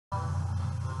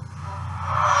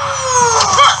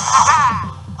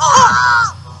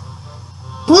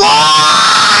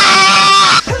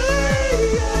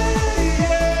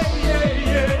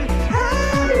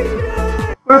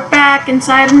back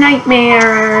inside a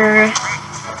nightmare.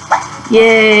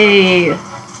 Yay.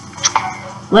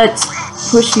 Let's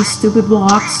push these stupid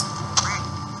blocks.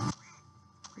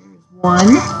 There's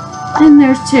one, and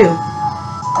there's two.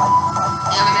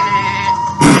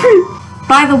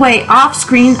 By the way, off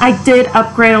screen, I did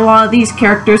upgrade a lot of these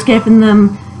characters, giving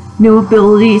them new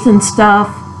abilities and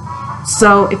stuff.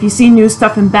 So if you see new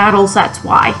stuff in battles, that's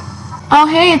why. Oh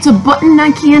hey, it's a button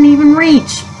I can't even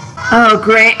reach. Oh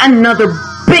great, another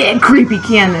big creepy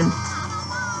cannon.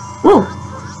 Whoa,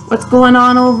 what's going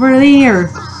on over there?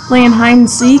 Playing hide and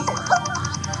seek?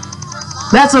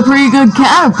 That's a pretty good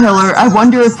caterpillar. I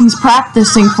wonder if he's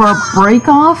practicing for a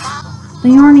break-off?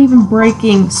 They aren't even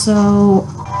breaking, so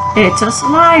it's a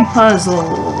slide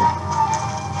puzzle.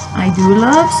 I do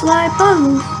love slide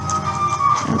puzzles.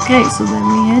 Okay, so then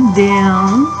we head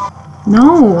down.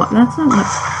 No, that's not what...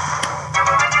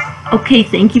 Okay,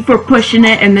 thank you for pushing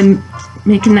it and then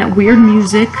making that weird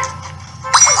music.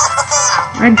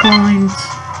 Red coins.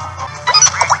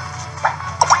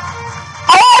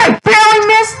 Oh, I barely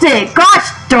missed it!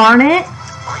 Gosh darn it!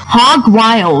 Hog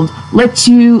Wild lets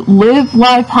you live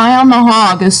life high on the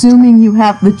hog, assuming you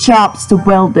have the chops to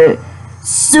weld it.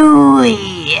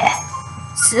 Suey!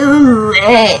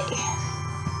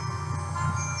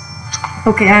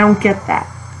 Okay, I don't get that.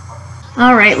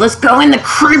 Alright, let's go in the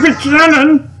creepy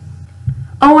cannon!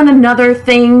 Oh, and another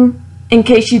thing, in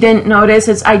case you didn't notice,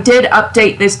 is I did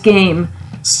update this game.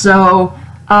 So,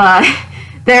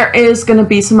 there is going to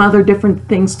be some other different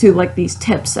things too, like these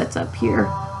tips that's up here.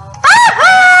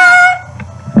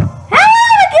 Hello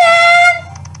again!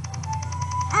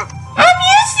 Have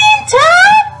you seen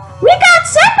Toad? We got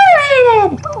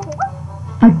separated!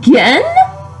 Again?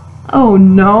 Oh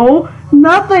no,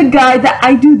 not the guy that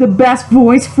I do the best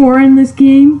voice for in this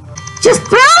game. Just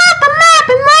throw out the map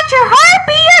and let your heart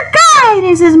be your guide,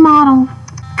 is his motto.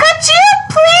 Could you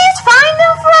please find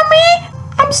him for me?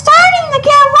 I'm starting to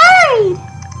get worried.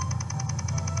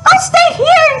 I'll stay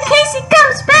here in case he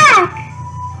comes back.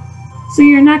 So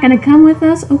you're not gonna come with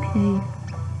us? Okay.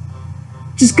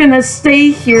 Just gonna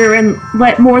stay here and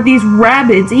let more of these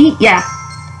Rabbids eat ya.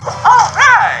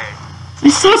 Alright! I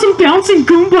saw some bouncing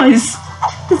Goombas.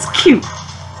 That's cute.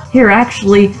 Here,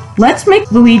 actually, let's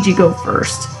make Luigi go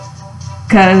first.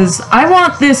 Because I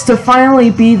want this to finally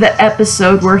be the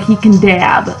episode where he can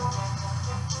dab.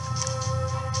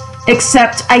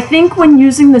 Except, I think when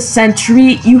using the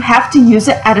sentry, you have to use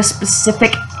it at a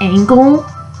specific angle.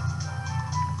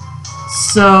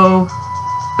 So,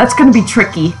 that's going to be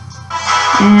tricky.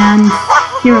 And,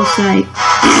 hero sight.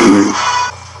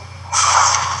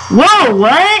 Whoa,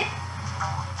 what?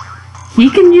 He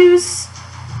can use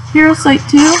hero sight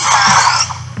too?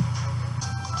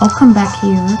 I'll come back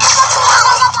here.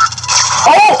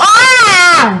 Oh,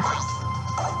 ah!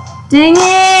 Dang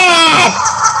it!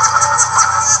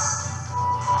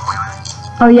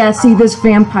 Oh yeah, see, this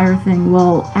vampire thing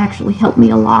will actually help me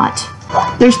a lot.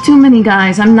 There's too many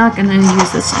guys. I'm not gonna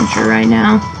use the sentry right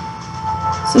now.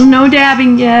 So no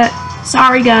dabbing yet.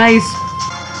 Sorry, guys.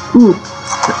 Ooh,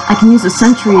 I can use the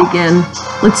sentry again.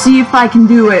 Let's see if I can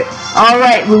do it.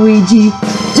 Alright, Luigi.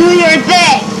 Do your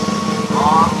thing!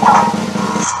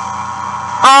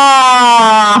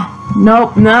 Ah!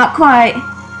 Nope, not quite.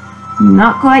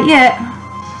 Not quite yet.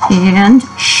 And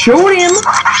shoot him!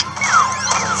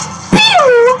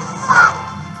 Pew!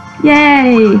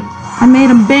 Yay! I made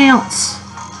him bounce.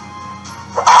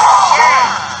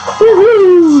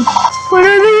 Woohoo! What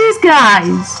are these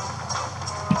guys?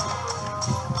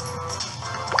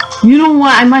 You know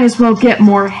what? I might as well get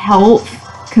more health,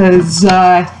 because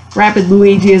Rabid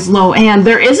Luigi is low, and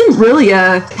there isn't really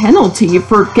a penalty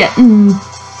for getting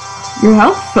your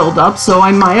health filled up, so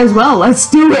I might as well. Let's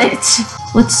do it!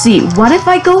 Let's see, what if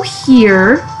I go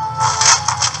here,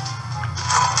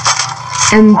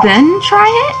 and then try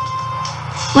it?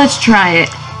 Let's try it.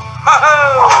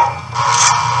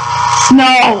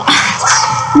 No!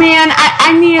 Man,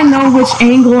 I need to know which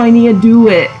angle I need to do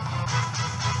it.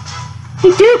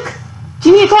 Hey, Duke! Do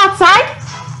you need to go outside?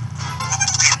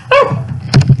 Oh!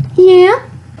 Yeah?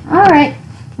 Alright.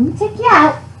 Let me take you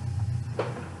out.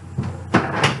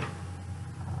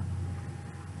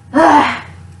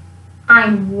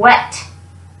 I'm wet.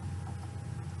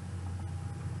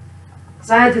 Because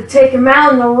I had to take him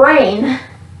out in the rain.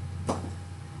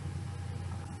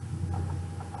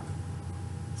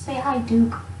 Say hi,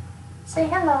 Duke. Say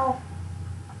hello.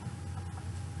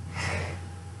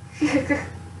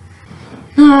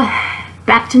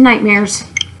 Back to nightmares.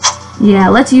 Yeah,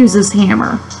 let's use this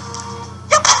hammer.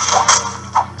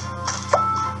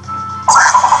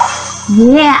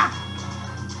 Yeah!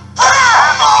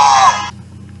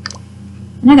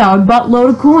 And I got a buttload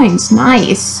of coins.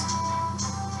 Nice.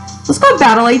 Let's go to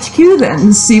Battle HQ then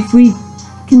and see if we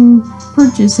can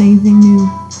purchase anything new.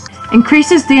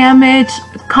 Increases damage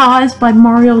caused by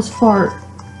Mario's fart.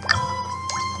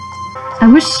 I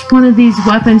wish one of these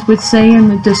weapons would say in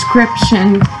the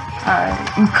description,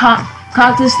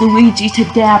 causes Luigi to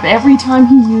dab every time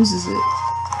he uses it.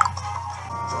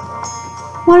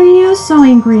 What are you so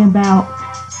angry about?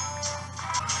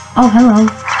 Oh, hello.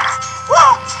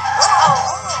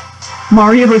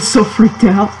 Mario is so freaked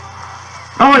out.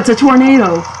 Oh, it's a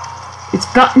tornado. It's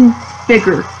gotten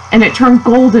bigger, and it turned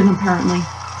golden, apparently.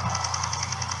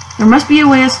 There must be a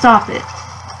way to stop it.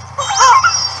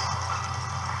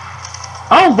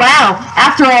 Oh, wow!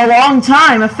 After a long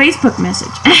time, a Facebook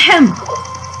message. Ahem.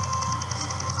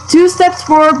 2 steps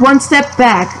forward, 1 step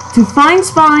back. To find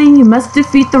spawning, you must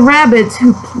defeat the Rabbids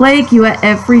who plague you at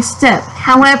every step.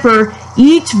 However,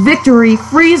 each victory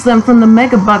frees them from the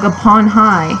Mega Bug upon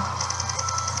high.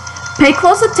 Pay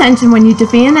close attention when you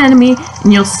defeat an enemy,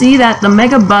 and you'll see that the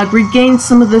Mega Bug regains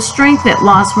some of the strength it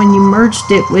lost when you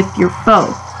merged it with your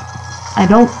foe. I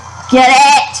don't get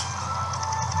it!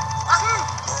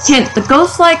 Hint, the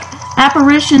ghost-like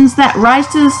apparitions that rise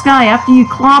to the sky after you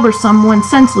clobber someone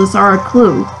senseless are a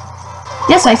clue.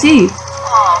 Yes, I see.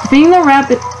 Defeating the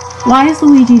Rabbid... Why is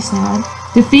Luigi sad?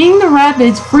 Defeating the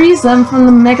Rabbids frees them from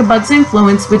the Mega Bug's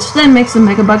influence, which then makes the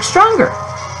Mega Bug stronger.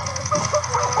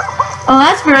 Oh,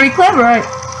 that's very clever.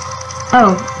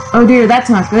 Oh dear, that's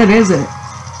not good, is it?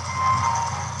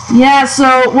 Yeah,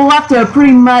 so we'll have to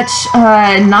pretty much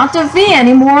not defeat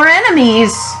any more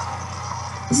enemies.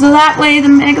 So that way the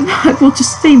Mega Bug will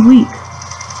just stay weak.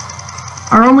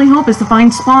 Our only hope is to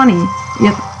find Spawny.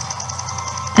 Yep.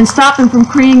 And stop him from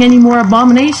creating any more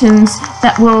abominations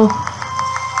that will...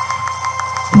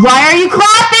 Why are you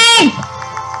clapping?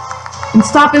 And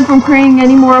stop him from creating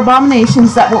any more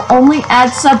abominations that will only add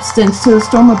substance to the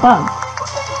storm above.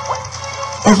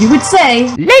 As you would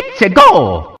say, Let's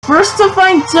go! First to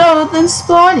find Toad, then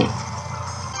Spawny.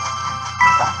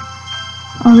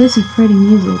 Oh, this is pretty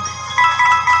music.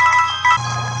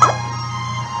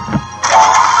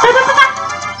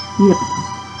 Yep.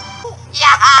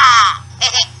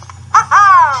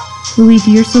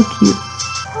 Luigi, you're so cute.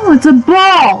 Oh, it's a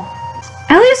ball!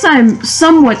 At least I'm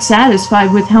somewhat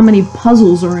satisfied with how many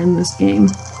puzzles are in this game.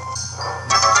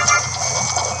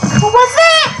 What was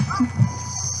that?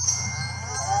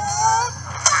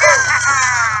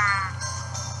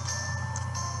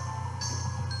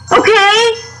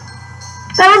 Okay!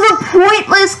 That was a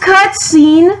pointless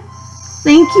cutscene.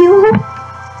 Thank you.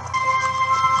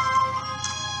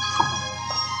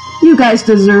 You guys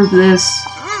deserve this.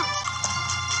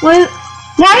 What?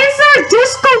 Why is there a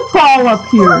disco ball up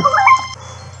here?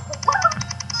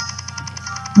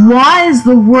 Why is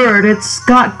the word? It's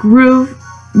got groove.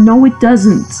 No, it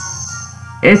doesn't.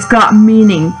 It's got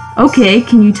meaning. Okay,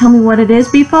 can you tell me what it is,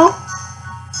 Beepo?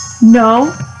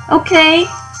 No. Okay.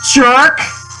 Jerk.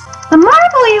 The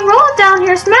marble you rolled down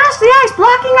here smashed the ice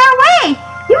blocking our way.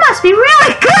 You must be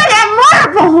really good at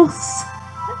marbles.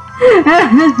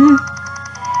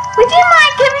 Would you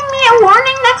mind giving me a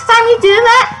warning next time you do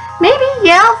that? Maybe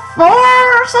yell 4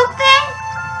 or something?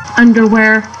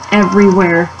 Underwear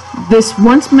everywhere. This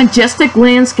once majestic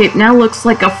landscape now looks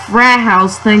like a frat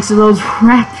house thanks to those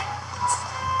rapids.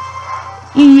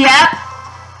 Yep.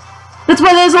 That's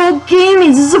why this old game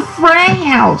is a frat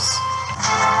house.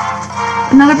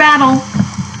 Another battle.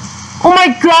 Oh my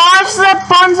gosh, is that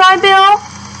Bonsai Bill?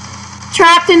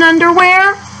 Trapped in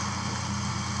underwear?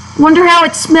 Wonder how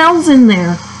it smells in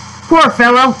there. Poor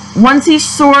fellow, once he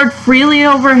soared freely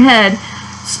overhead,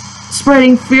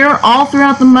 spreading fear all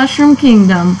throughout the Mushroom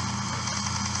Kingdom.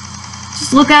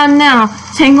 Just look at him now,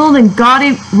 tangled in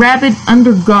gaudy rabbit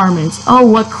undergarments. Oh,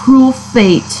 what cruel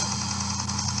fate.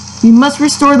 We must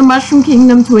restore the Mushroom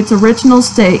Kingdom to its original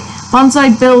state.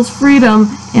 Bonsai Bill's freedom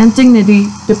and dignity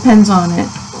depends on it.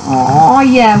 Oh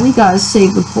yeah, we gotta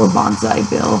save the poor Bonsai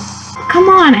Bill. Come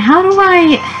on, how do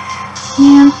I...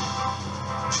 Man...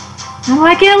 How do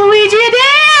I get Luigi a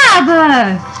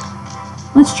dab?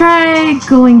 Let's try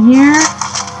going here.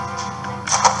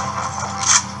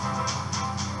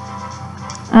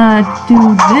 Do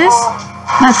this?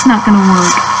 That's not gonna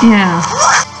work. Yeah.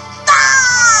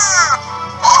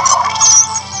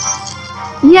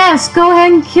 Yes, go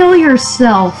ahead and kill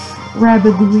yourself,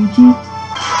 Rabbid Luigi.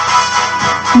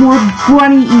 More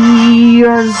bunny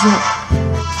ears.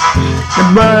 The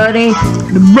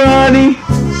bunny.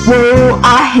 Whoa,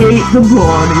 I hate the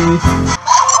bunny.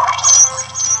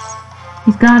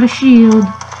 He's got a shield.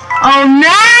 Oh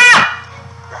no!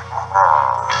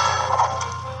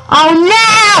 Oh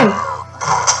no!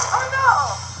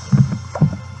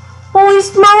 Holy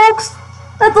smokes!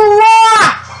 That's a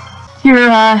lot! Here,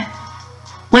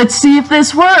 Let's see if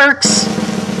this works.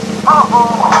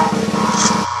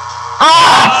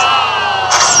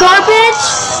 Garbage?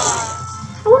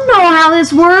 I don't know how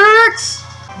this works.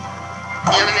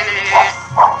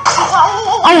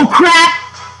 Oh, crap.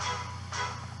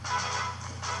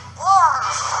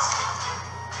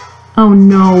 Oh,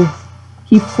 no.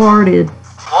 He farted.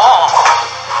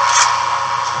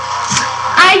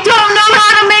 I don't know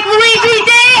how to make Luigi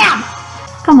dance!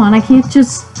 Come on, I can't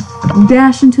just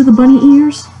dash into the bunny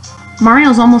ears.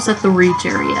 Mario's almost at the reach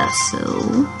area, so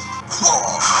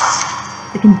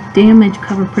they can damage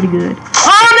cover pretty good.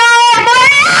 Oh no!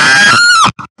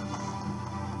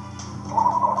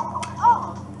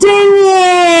 Dang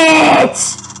it!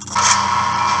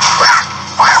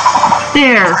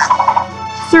 There.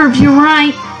 Serves you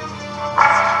right.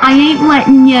 I ain't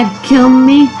letting you kill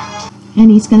me.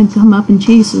 And he's gonna come up and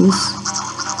chase us.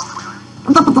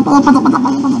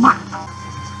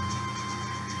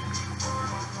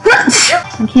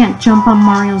 I can't jump on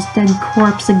Mario's dead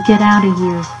corpse and get out of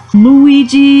here.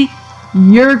 Luigi,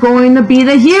 you're going to be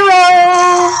the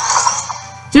hero!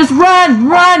 Just run,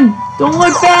 run! Don't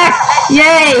look back!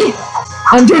 Yay!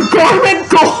 Undergarment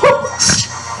Gulch!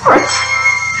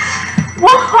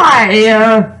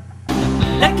 Why?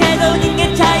 だけど逃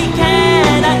げちゃいけ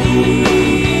ない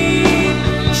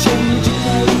信じて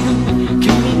いる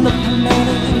君のために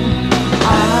I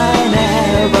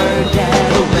never get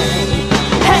away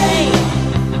Hey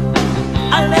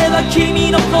あれは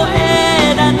君の声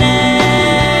だね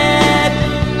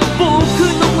僕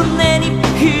の胸に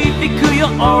響くよ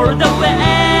all the way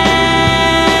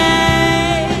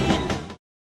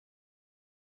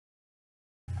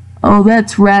Oh,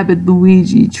 that's Rabbid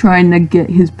Luigi trying to get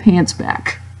his pants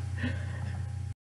back.